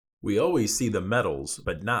We always see the medals,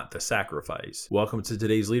 but not the sacrifice. Welcome to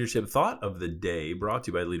today's Leadership Thought of the Day, brought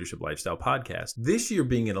to you by Leadership Lifestyle Podcast. This year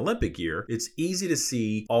being an Olympic year, it's easy to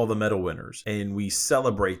see all the medal winners, and we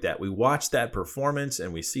celebrate that. We watch that performance,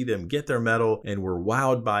 and we see them get their medal, and we're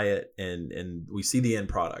wowed by it, and we see the end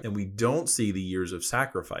product. And we don't see the years of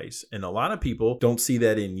sacrifice. And a lot of people don't see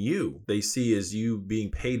that in you. They see as you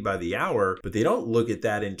being paid by the hour, but they don't look at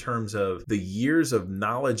that in terms of the years of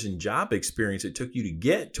knowledge and job experience it took you to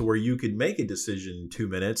get to where you could make a decision in 2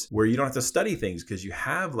 minutes, where you don't have to study things because you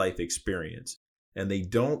have life experience. And they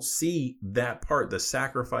don't see that part, the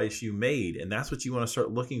sacrifice you made. And that's what you want to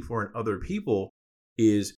start looking for in other people,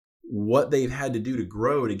 is what they've had to do to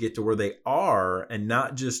grow to get to where they are, and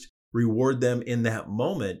not just reward them in that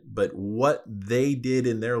moment, but what they did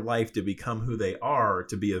in their life to become who they are,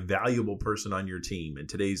 to be a valuable person on your team. And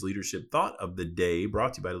today's Leadership Thought of the Day,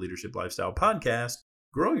 brought to you by the Leadership Lifestyle Podcast: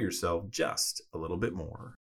 grow yourself just a little bit more.